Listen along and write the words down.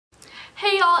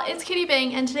Hey y'all, it's Kitty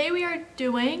Bang, and today we are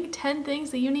doing 10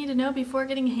 things that you need to know before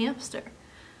getting a hamster.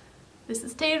 This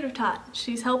is Tater Tot.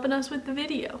 She's helping us with the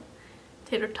video.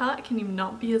 Tater Tot, can you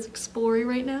not be as explory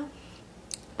right now?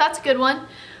 That's a good one.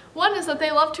 One is that they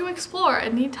love to explore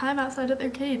and need time outside of their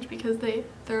cage because they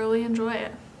thoroughly enjoy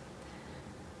it.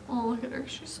 Oh, look at her.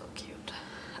 She's so cute.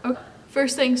 Okay.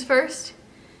 First things first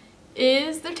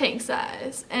is their tank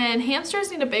size. And hamsters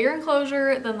need a bigger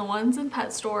enclosure than the ones in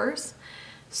pet stores.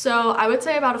 So I would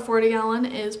say about a 40-gallon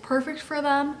is perfect for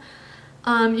them.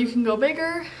 You can go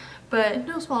bigger, but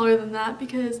no smaller than that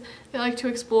because they like to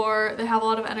explore, they have a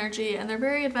lot of energy, and they're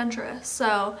very adventurous.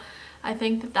 So I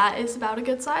think that that is about a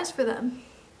good size for them.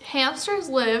 Hamsters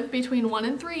live between 1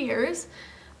 and 3 years,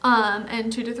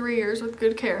 and 2 to 3 years with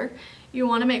good care. You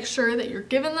want to make sure that you're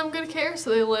giving them good care so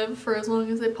they live for as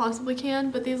long as they possibly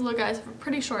can, but these little guys have a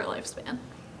pretty short lifespan.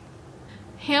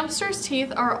 Hamsters'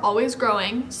 teeth are always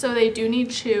growing, so they do need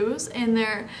chews in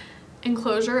their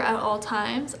enclosure at all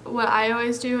times. What I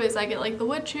always do is I get like the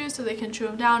wood chews so they can chew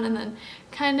them down and then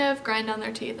kind of grind down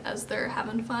their teeth as they're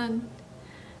having fun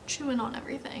chewing on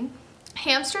everything.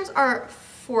 Hamsters are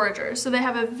foragers, so they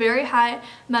have a very high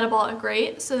metabolic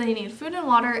rate, so they need food and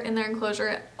water in their enclosure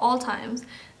at all times,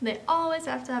 and they always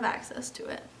have to have access to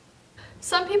it.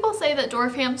 Some people say that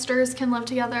dwarf hamsters can live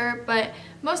together, but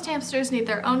most hamsters need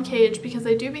their own cage because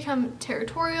they do become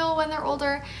territorial when they're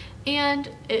older, and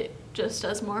it just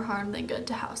does more harm than good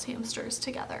to house hamsters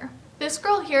together. This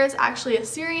girl here is actually a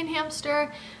Syrian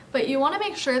hamster, but you want to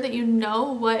make sure that you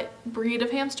know what breed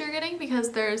of hamster you're getting because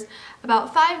there's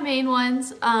about 5 main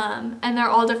ones, and they're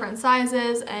all different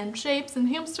sizes and shapes, and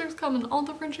hamsters come in all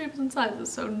different shapes and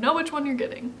sizes, so know which one you're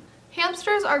getting.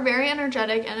 Hamsters are very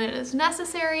energetic, and it is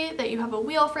necessary that you have a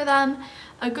wheel for them.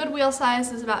 A good wheel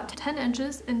size is about 10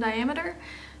 inches in diameter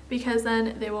because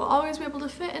then they will always be able to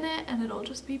fit in it and it'll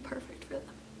just be perfect for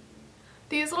them.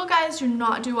 These little guys do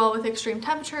not do well with extreme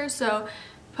temperatures, so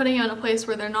putting them in a place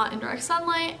where they're not in direct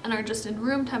sunlight and are just in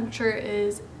room temperature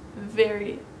is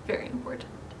very, very important.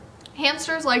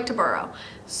 Hamsters like to burrow,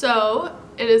 so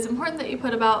it is important that you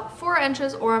put about 4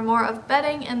 inches or more of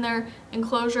bedding in their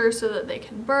enclosure so that they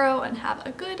can burrow and have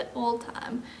a good old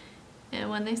time and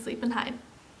when they sleep and hide.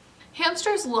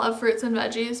 Hamsters love fruits and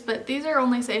veggies, but these are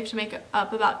only safe to make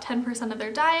up about 10% of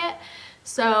their diet.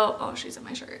 So, oh, she's in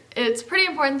my shirt. It's pretty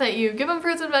important that you give them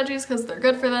fruits and veggies because they're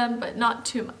good for them, but not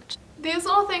too much. These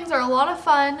little things are a lot of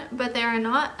fun, but they are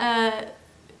not a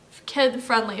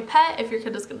kid-friendly pet if your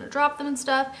kid is going to drop them and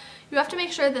stuff. You have to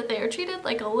make sure that they are treated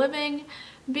like a living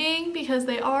being because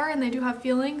they are, and they do have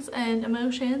feelings and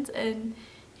emotions, and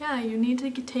yeah, you need to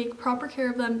take proper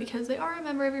care of them because they are a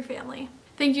member of your family.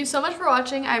 Thank you so much for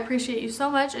watching. I appreciate you so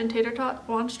much, and Tater Tot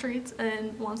wants treats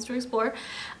and wants to explore.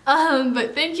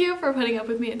 But thank you for putting up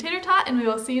with me and Tater Tot, and we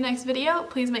will see you next video.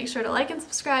 Please make sure to like and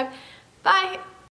subscribe. Bye!